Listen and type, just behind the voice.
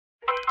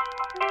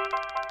Thank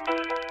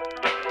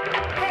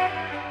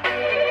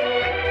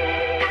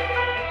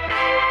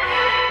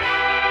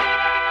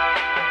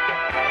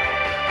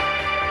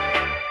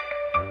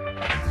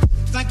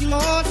you,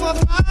 Lord, for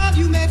the ride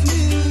you made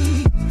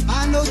me.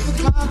 I know you could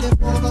climb that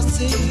wall of the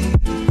sea.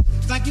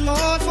 Thank you,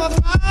 Lord, for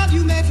the ride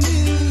you made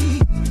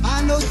me.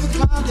 I know you could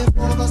climb that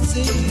wall of the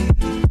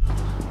sea.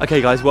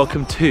 Okay guys,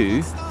 welcome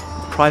to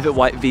Private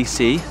White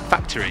VC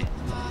Factory.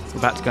 We're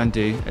about to go and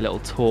do a little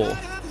tour.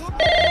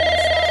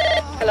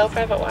 Hello,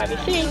 Private White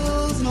VC.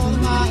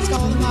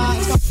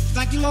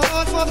 Thank you, Lord,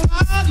 for the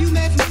ride you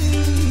made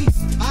me.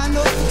 I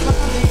know you could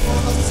climb that wall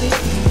of the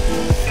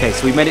sea. Okay,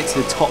 so we made it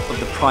to the top of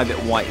the Private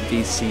White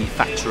VC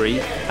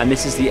Factory, and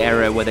this is the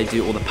area where they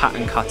do all the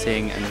pattern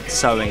cutting and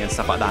sewing and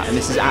stuff like that. And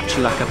this is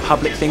actually like a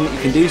public thing that you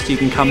can do, so you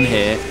can come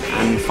here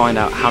and find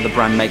out how the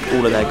brand make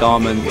all of their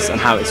garments and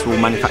how it's all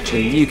manufactured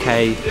in the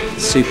UK.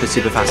 Super,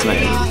 super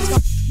fascinating.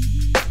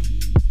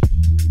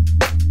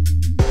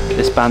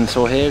 This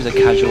bandsaw here is a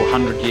casual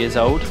 100 years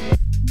old.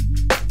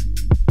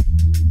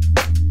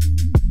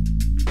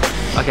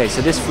 Okay,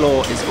 so this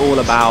floor is all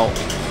about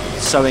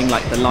sewing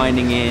like the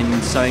lining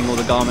in, sewing all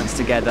the garments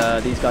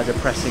together. These guys are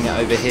pressing it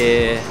over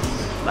here.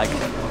 Like,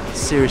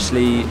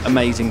 seriously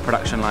amazing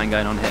production line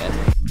going on here.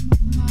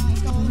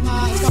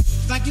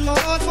 Thank you, Lord,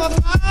 for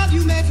the ride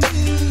you made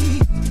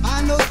me.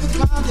 I know you could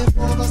climb that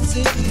wall of the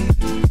sea.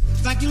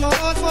 Thank you, Lord,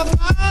 for the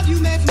ride you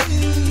made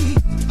me.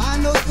 I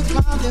know you could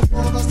climb that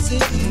wall of the sea.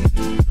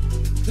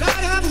 That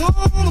I'd have a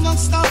home among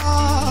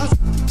stars.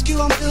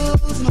 Skew on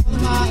hills and all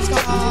my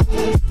scars.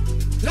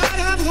 That I'd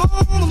have a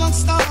home among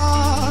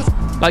stars.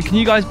 Like, can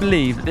you guys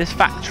believe that this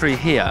factory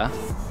here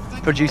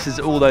produces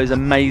all those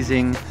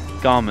amazing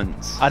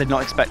garments? I did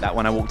not expect that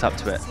when I walked up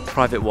to it.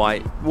 Private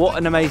White, what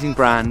an amazing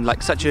brand,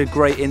 like such a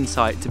great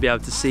insight to be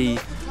able to see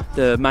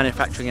the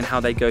manufacturing and how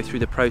they go through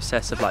the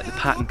process of like the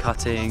pattern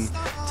cutting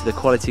to the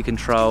quality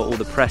control, all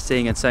the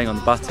pressing and sewing on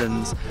the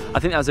buttons. I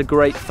think that was a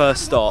great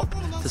first stop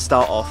to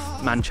start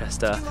off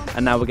Manchester,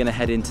 and now we're going to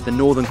head into the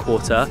northern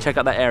quarter. Check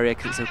out that area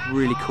because it's a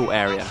really cool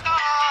area.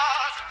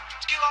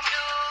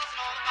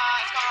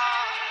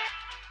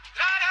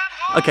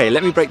 Okay,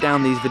 let me break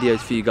down these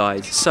videos for you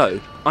guys.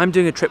 So, I'm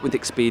doing a trip with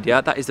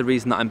Expedia. That is the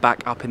reason that I'm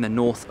back up in the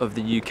north of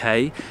the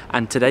UK.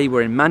 And today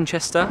we're in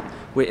Manchester.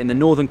 We're in the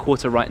northern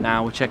quarter right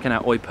now. We're checking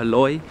out Oi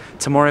Polloi.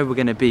 Tomorrow we're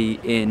going to be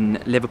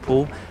in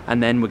Liverpool,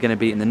 and then we're going to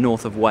be in the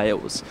north of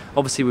Wales.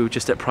 Obviously we were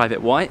just at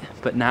Private White,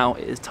 but now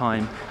it is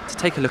time to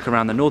take a look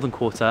around the northern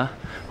quarter,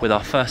 with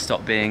our first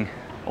stop being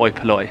Oi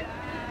Polloi.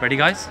 Ready,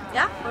 guys?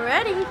 Yeah, we're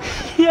ready.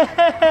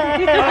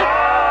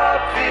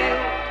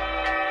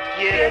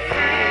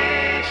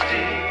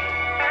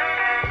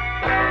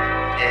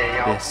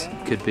 This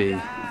could be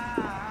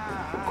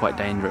quite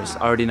dangerous.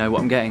 I already know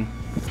what I'm getting.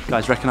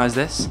 Guys, recognise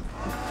this?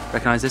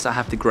 Recognise this? I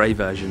have the grey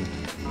version.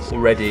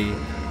 Already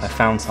I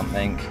found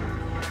something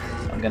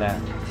I'm gonna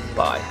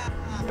buy.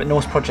 But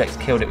Norse Project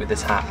killed it with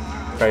this hat.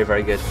 Very,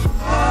 very good.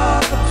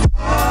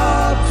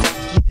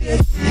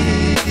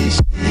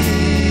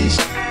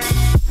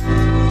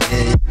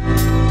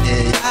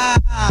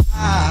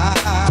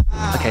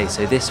 Okay,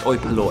 so this Oi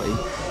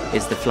Polloi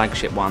is the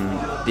flagship one,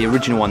 the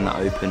original one that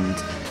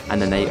opened,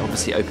 and then they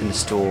obviously opened a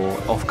store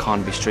off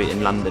Carnaby Street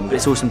in London. But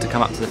it's awesome to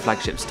come up to the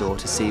flagship store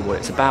to see what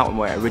it's about and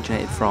where it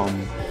originated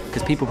from,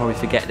 because people probably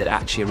forget that it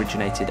actually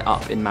originated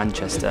up in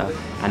Manchester,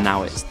 and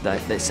now it's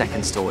the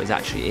second store is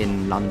actually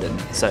in London.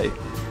 So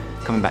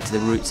coming back to the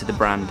roots of the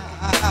brand.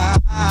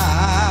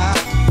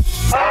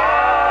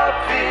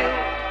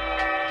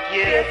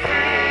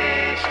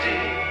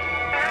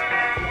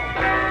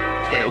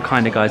 Little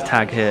kind of guys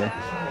tag here.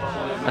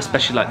 I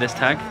especially like this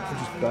tag.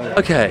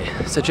 Okay,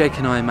 so Jake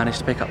and I managed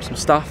to pick up some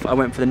stuff. I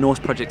went for the Norse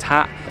Project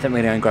hat. I think we're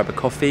gonna go and grab a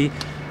coffee.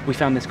 We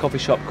found this coffee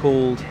shop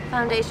called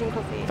Foundation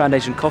Coffee.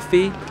 Foundation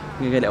Coffee. We're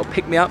gonna get a little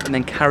pick me up and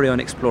then carry on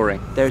exploring.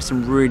 There are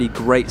some really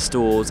great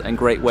stores and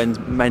great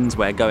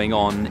menswear going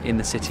on in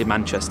the city of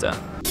Manchester.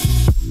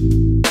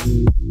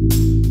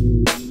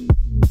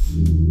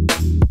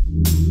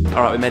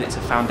 All right, we made it to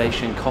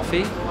Foundation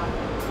Coffee.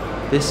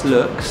 This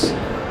looks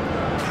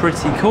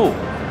pretty cool.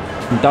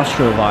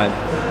 Industrial vibe.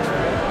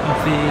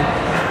 Coffee,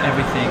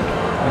 everything,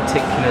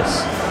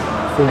 meticulous,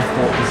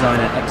 forethought, design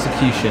and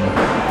execution.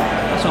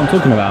 That's what I'm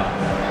talking about.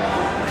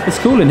 It's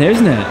cool in here,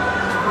 isn't it?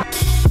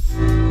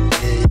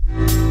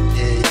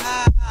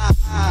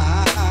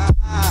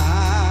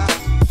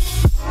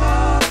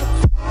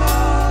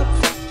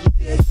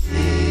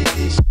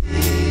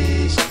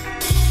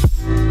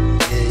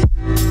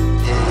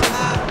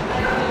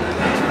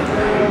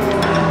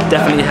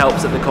 Definitely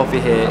helps that the coffee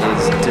here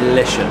is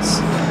delicious.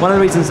 One of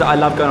the reasons that I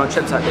love going on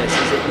trips like this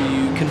is that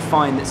you can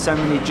find that so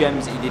many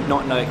gems that you did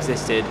not know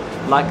existed,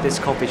 like this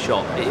coffee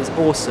shop. It is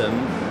awesome,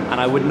 and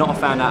I would not have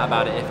found out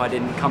about it if I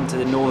didn't come to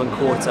the northern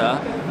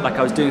quarter. Like,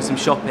 I was doing some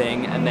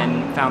shopping and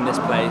then found this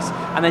place,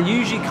 and they're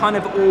usually kind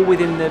of all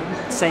within the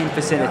same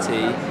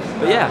vicinity.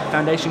 But yeah,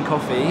 Foundation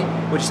Coffee,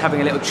 we're just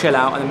having a little chill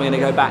out, and then we're going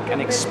to go back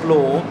and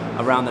explore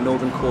around the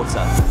northern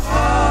quarter.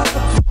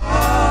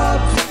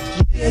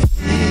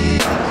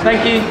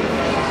 Thank you.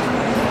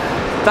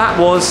 That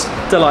was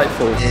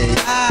delightful.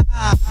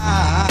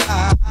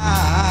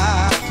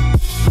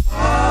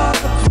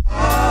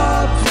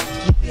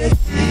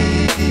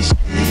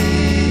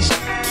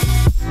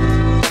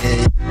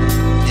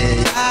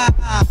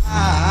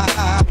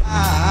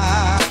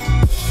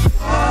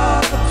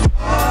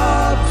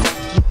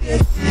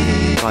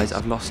 Guys,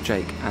 I've lost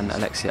Jake and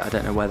Alexia. I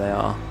don't know where they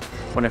are.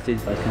 I wonder if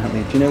these guys can help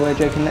me. Do you know where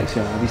Jake and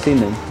Alexia are? Have you seen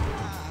them?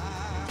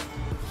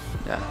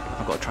 Yeah,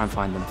 I've got to try and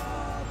find them.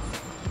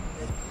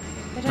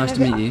 Nice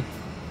to meet you.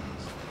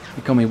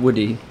 You call me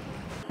Woody.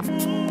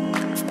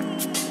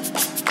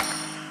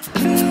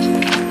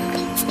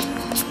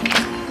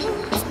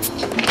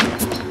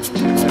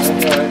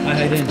 Hi,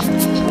 how you doing?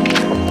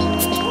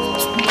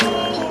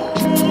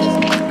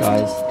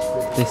 Guys,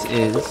 this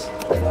is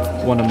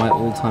one of my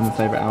all-time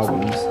favourite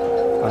albums.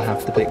 I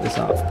have to pick this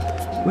up.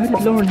 Where did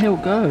Lauryn Hill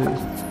go?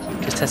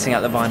 Just testing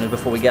out the vinyl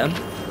before we get them.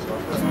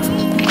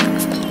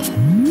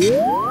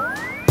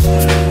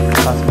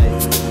 That's me.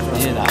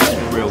 You hear that?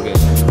 It's real good.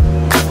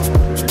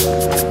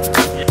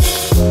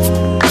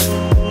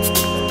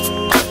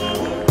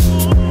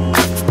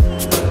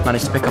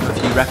 Managed to pick up a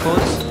few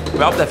records.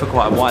 We're up there for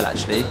quite a while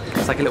actually.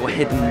 It's like a little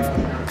hidden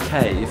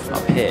cave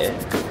up here.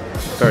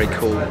 Very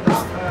cool.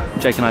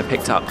 Jake and I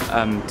picked up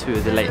 2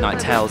 of the Late Night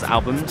Tales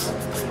albums,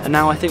 and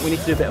now I think we need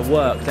to do a bit of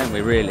work, don't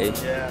we, really?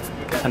 Yeah,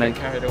 getting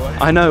carried away.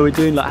 I know, we're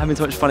doing having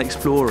so much fun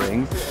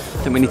exploring. I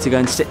think we need to go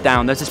and sit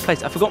down. There's this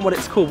place, I've forgotten what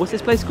it's called. What's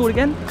this place called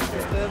again?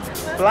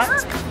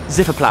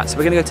 Zifferplaat. So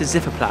we're going to go to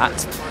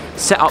Zifferplaat,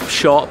 set up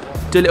shop,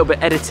 do a little bit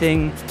of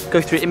editing,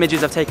 go through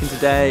images I've taken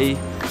today,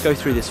 go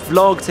through this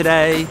vlog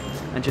today,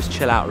 and just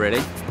chill out,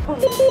 really.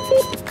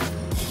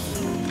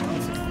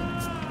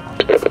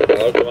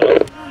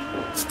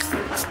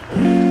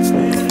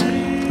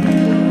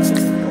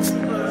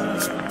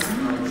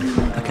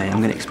 Okay, I'm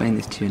going to explain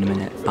this to you in a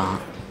minute,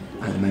 but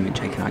at the moment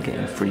Jake and I are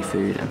getting free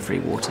food and free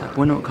water.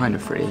 Well, not kind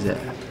of free, is it?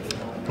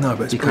 No,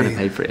 but it's you kind of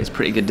paid for it. It's a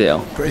pretty good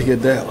deal. Pretty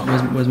good deal.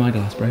 Where's my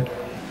glass, bro?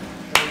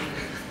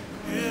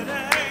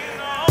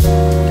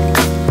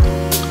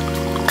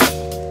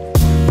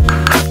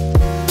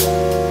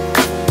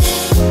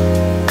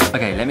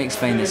 Okay, let me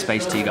explain this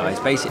space to you guys.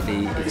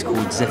 Basically, it's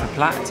called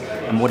Zifferplaat,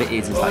 and what it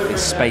is like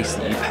this space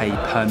that you pay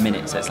per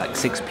minute. So it's like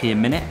 6p a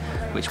minute,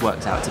 which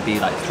works out to be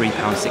like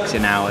 £3.60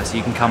 an hour. So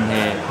you can come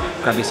here,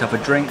 grab yourself a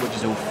drink, which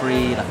is all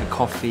free, like a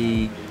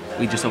coffee.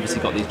 We just obviously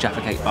got these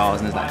Jaffa Cake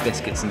bars and there's like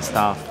biscuits and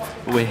stuff.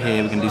 But we're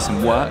here, we're gonna do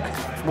some work.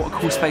 What a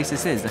cool space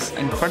this is, that's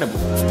incredible.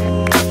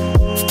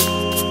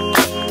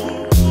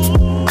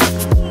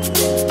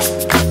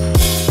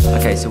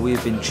 Okay, so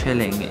we've been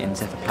chilling in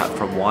Zifferplaat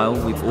for a while.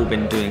 We've all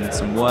been doing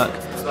some work.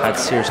 Had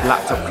serious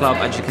laptop club.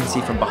 As you can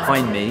see from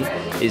behind me,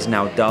 is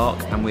now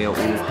dark and we are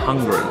all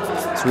hungry.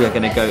 So we are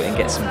gonna go and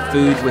get some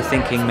food. We're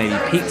thinking maybe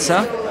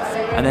pizza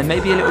and then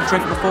maybe a little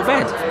drink before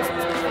bed.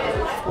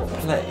 What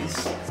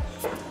place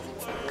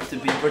to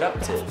be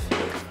productive,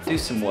 do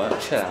some work,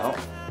 chill out.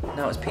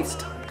 Now it's pizza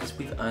time because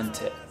we've earned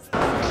it.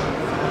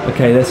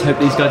 Okay, let's hope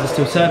these guys are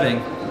still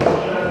serving.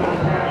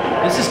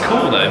 This is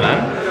cool though,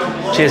 man.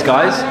 Cheers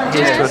guys.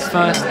 Cheers to a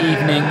first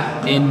evening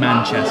in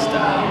Manchester.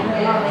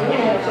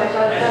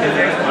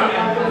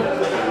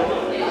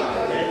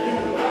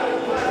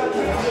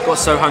 Got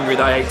so hungry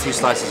that I ate 2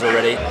 slices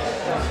already.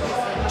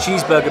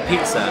 Cheeseburger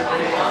pizza,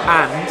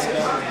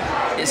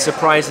 and it's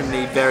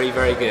surprisingly very,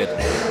 very good.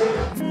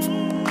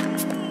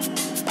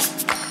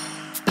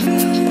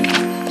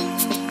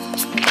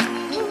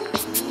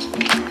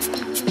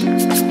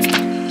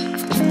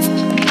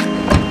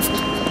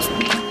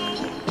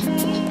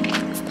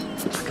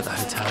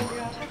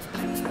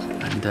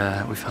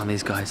 We found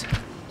these guys.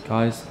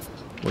 Guys,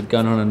 we're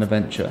going on an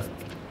adventure.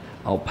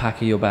 I'll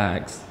pack your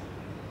bags.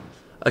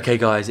 Okay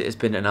guys, it has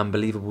been an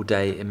unbelievable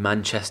day in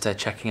Manchester,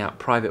 checking out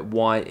Private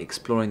White,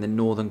 exploring the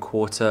northern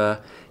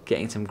quarter,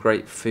 getting some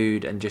great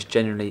food and just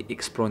generally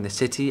exploring the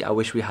city. I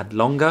wish we had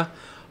longer.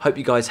 Hope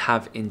you guys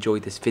have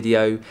enjoyed this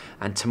video,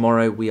 and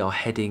tomorrow we are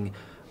heading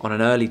on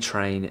an early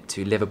train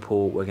to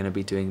Liverpool. We're going to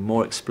be doing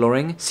more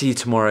exploring. See you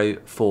tomorrow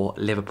for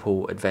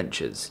Liverpool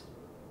adventures.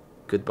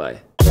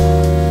 Goodbye.